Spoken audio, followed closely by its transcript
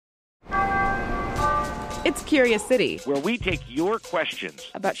It's Curious City, where we take your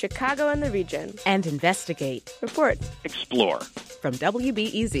questions about Chicago and the region and investigate, report, explore. From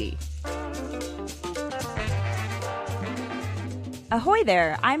WBEZ. Ahoy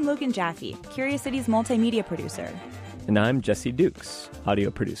there, I'm Logan Jaffe, Curious City's multimedia producer. And I'm Jesse Dukes, audio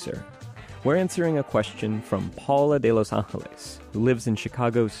producer. We're answering a question from Paula de Los Angeles, who lives in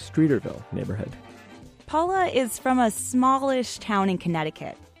Chicago's Streeterville neighborhood. Paula is from a smallish town in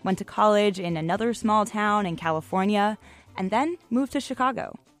Connecticut, went to college in another small town in California, and then moved to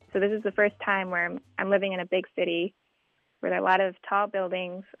Chicago. So this is the first time where I'm living in a big city where there are a lot of tall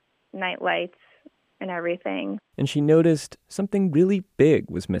buildings, night lights, and everything. And she noticed something really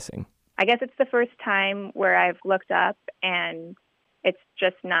big was missing. I guess it's the first time where I've looked up and it's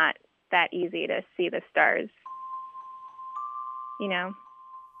just not that easy to see the stars. You know?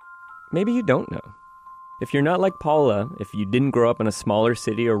 Maybe you don't know. If you're not like Paula, if you didn't grow up in a smaller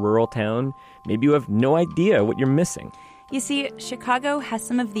city or rural town, maybe you have no idea what you're missing. You see, Chicago has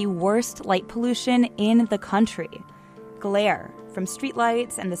some of the worst light pollution in the country. Glare from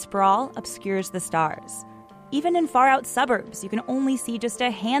streetlights and the sprawl obscures the stars. Even in far-out suburbs, you can only see just a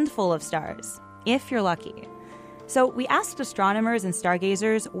handful of stars, if you're lucky. So we asked astronomers and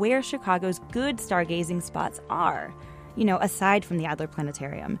stargazers where Chicago's good stargazing spots are, aside from the Adler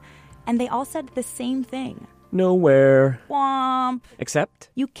Planetarium. And they all said the same thing. Nowhere. Womp. Except?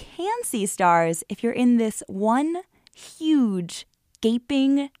 You can see stars if you're in this one huge,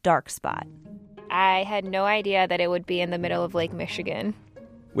 gaping dark spot. I had no idea that it would be in the middle of Lake Michigan.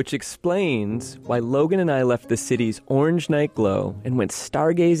 Which explains why Logan and I left the city's orange night glow and went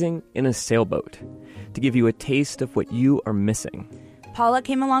stargazing in a sailboat to give you a taste of what you are missing. Paula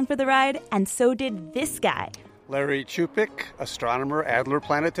came along for the ride, and so did this guy. Larry Chupik, astronomer, Adler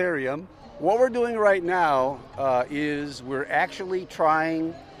Planetarium. What we're doing right now is we're actually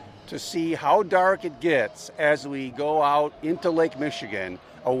trying to see how dark it gets as we go out into Lake Michigan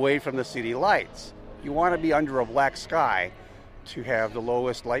away from the city lights. You want to be under a black sky to have the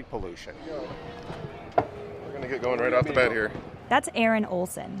lowest light pollution. We're going to get going right off the bat here. That's Aaron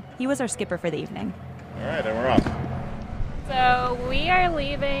Olson. He was our skipper for the evening. All right, and we're off. So we are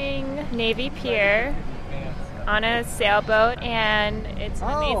leaving Navy Pier on a sailboat, and it's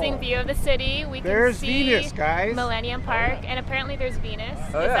an amazing view of the city. We can see Venus, guys. Millennium Park, and apparently there's Venus.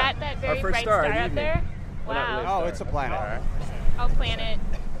 Oh, Is yeah. that very Our first bright star star of up the there? evening. Wow. Oh, it's a planet. Oh, planet.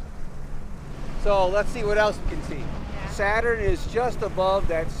 So let's see what else we can see. Yeah. Saturn is just above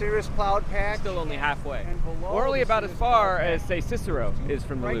that cirrus cloud patch. Still only halfway. We're only about as far as, say, Cicero is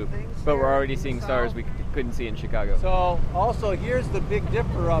from the loop. But we're already seeing stars we couldn't see in Chicago. So also here's the Big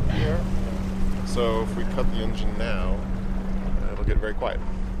Dipper up here. So if we cut the engine now, it'll get very quiet.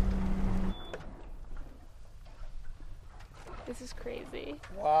 This is crazy.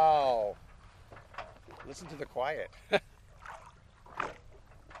 Wow. Listen to the quiet.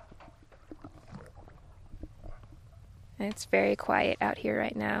 It's very quiet out here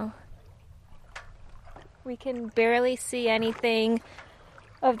right now. We can barely see anything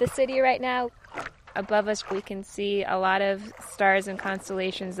of the city right now. Above us, we can see a lot of stars and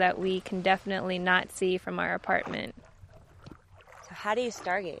constellations that we can definitely not see from our apartment. So how do you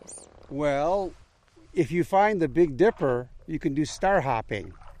stargaze? Well, if you find the Big Dipper, you can do star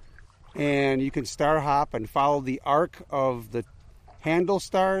hopping. And you can star hop and follow the arc of the Handle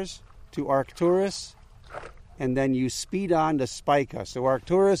stars to Arcturus, and then you speed on to Spica. So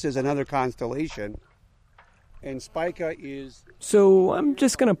Arcturus is another constellation, and Spica is... So I'm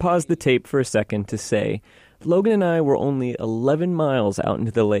just going to pause the tape for a second to say, Logan and I were only 11 miles out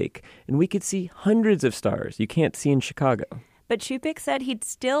into the lake, and we could see hundreds of stars you can't see in Chicago. But Chupik said he'd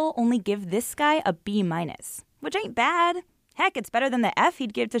still only give this guy a B-, which ain't bad. Heck, it's better than the F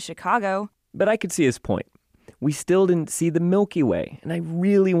he'd give to Chicago. But I could see his point. We still didn't see the Milky Way, and I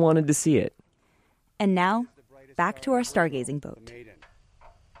really wanted to see it. And now, back to our stargazing boat.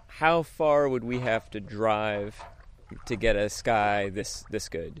 How far would we have to drive to get a sky this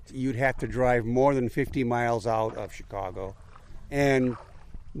good? You'd have to drive more than 50 miles out of Chicago, and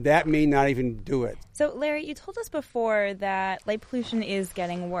that may not even do it. So, Larry, you told us before that light pollution is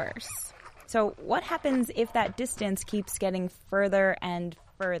getting worse. So what happens if that distance keeps getting further and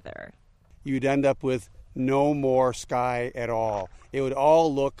further? You'd end up with no more sky at all. It would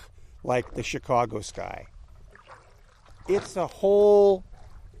all look like the Chicago sky. It's a whole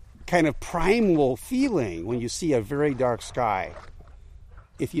kind of primal feeling when you see a very dark sky.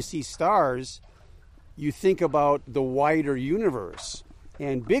 If you see stars, you think about the wider universe,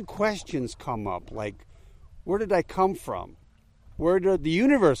 and big questions come up like, where did I come from? Where did the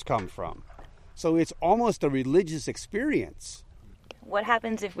universe come from? So it's almost a religious experience. What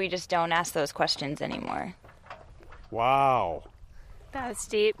happens if we just don't ask those questions anymore? Wow. That was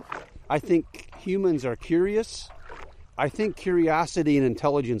deep. I think humans are curious. I think curiosity and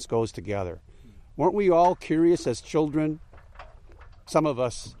intelligence goes together. Weren't we all curious as children? Some of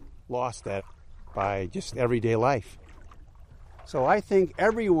us lost that by just everyday life. So I think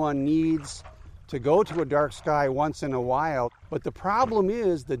everyone needs to go to a dark sky once in a while. But the problem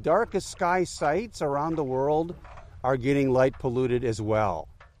is the darkest sky sites around the world are getting light polluted as well.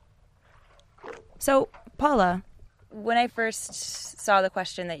 So, Paula, when I first saw the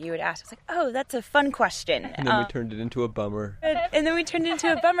question that you had asked, I was like, oh, that's a fun question. And then we turned it into a bummer.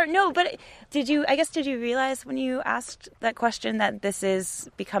 No, but did you realize when you asked that question that this is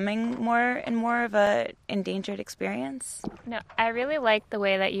becoming more and more of a endangered experience? No, I really like the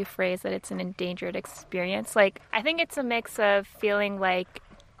way that you phrase that it's an endangered experience. Like, I think it's a mix of feeling like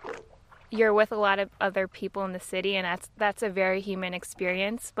you're with a lot of other people in the city, and that's a very human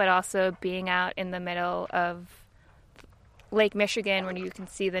experience, but also being out in the middle of Lake Michigan when you can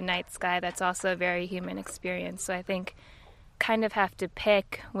see the night sky, that's also a very human experience. So I think kind of have to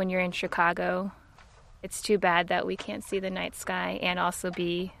pick when you're in Chicago. It's too bad that we can't see the night sky and also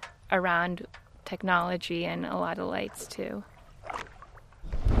be around technology and a lot of lights too.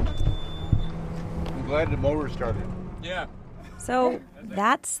 I'm glad the motor started. Yeah. So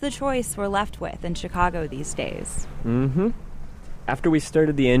that's the choice we're left with in Chicago these days. Mm-hmm. After we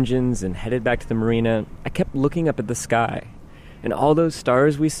started the engines and headed back to the marina, I kept looking up at the sky. And all those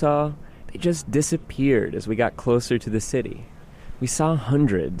stars we saw, they just disappeared as we got closer to the city. We saw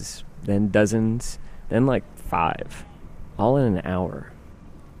hundreds, then dozens, then like 5, all in an hour.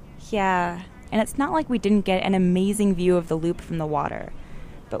 Yeah, and it's not like we didn't get an amazing view of the loop from the water.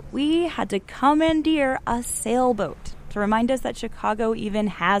 But we had to commandeer a sailboat to remind us that Chicago even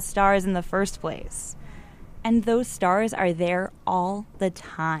has stars in the first place. And those stars are there all the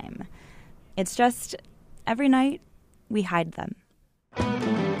time. It's just, every night, we hide them.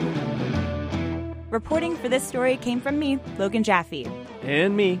 Reporting for this story came from me, Logan Jaffe.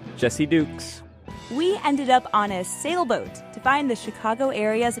 And me, Jesse Dukes. We ended up on a sailboat to find the Chicago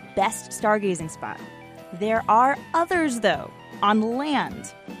area's best stargazing spot. There are others, though, on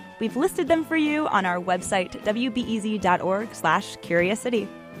land. We've listed them for you on our website, wbez.org/curiouscity.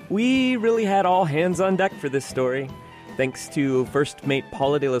 We really had all hands on deck for this story. Thanks to First Mate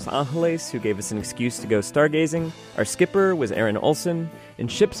Paula de Los Angeles, who gave us an excuse to go stargazing. Our skipper was Aaron Olson, and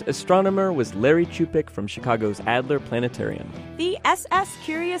ship's astronomer was Larry Chupik from Chicago's Adler Planetarium. The SS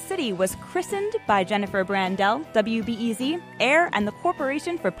Curious City was christened by Jennifer Brandel, WBEZ, AIR, and the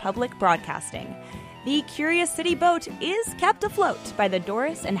Corporation for Public Broadcasting. The Curious City boat is kept afloat by the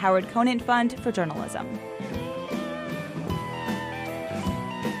Doris and Howard Conant Fund for Journalism.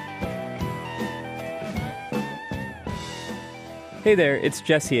 Hey there, it's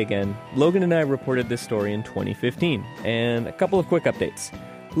Jesse again. Logan and I reported this story in 2015, and a couple of quick updates.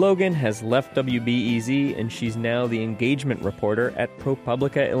 Logan has left WBEZ, and she's now the engagement reporter at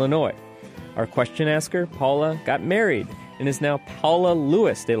ProPublica, Illinois. Our question asker, Paula, got married and is now Paula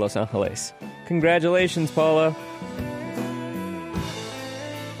Lewis de Los Angeles. Congratulations, Paula.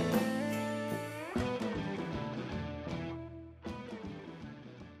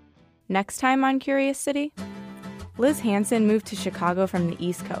 Next time on Curious City, Liz Hansen moved to Chicago from the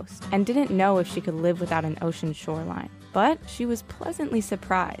East Coast and didn't know if she could live without an ocean shoreline. But she was pleasantly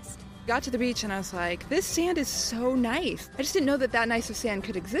surprised. Got to the beach and I was like, this sand is so nice. I just didn't know that nice of sand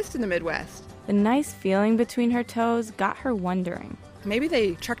could exist in the Midwest. The nice feeling between her toes got her wondering. Maybe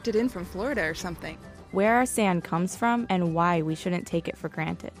they trucked it in from Florida or something. Where our sand comes from and why we shouldn't take it for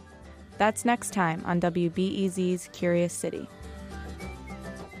granted. That's next time on WBEZ's Curious City.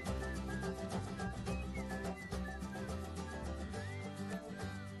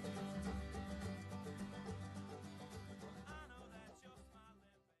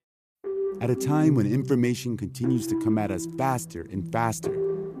 At a time when information continues to come at us faster and faster,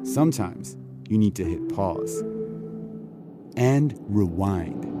 sometimes you need to hit pause and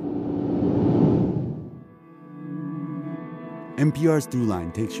rewind. NPR's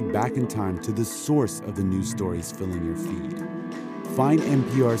Throughline takes you back in time to the source of the news stories filling your feed. Find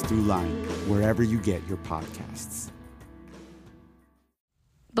NPR's Throughline wherever you get your podcasts.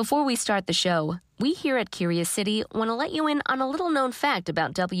 Before we start the show, we here at Curious City want to let you in on a little-known fact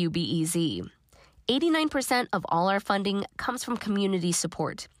about WBEZ. 89% of all our funding comes from community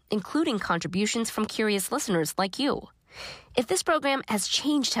support, including contributions from curious listeners like you. If this program has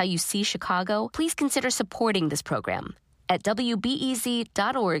changed how you see Chicago, please consider supporting this program at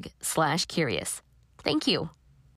wbez.org/curious. Thank you.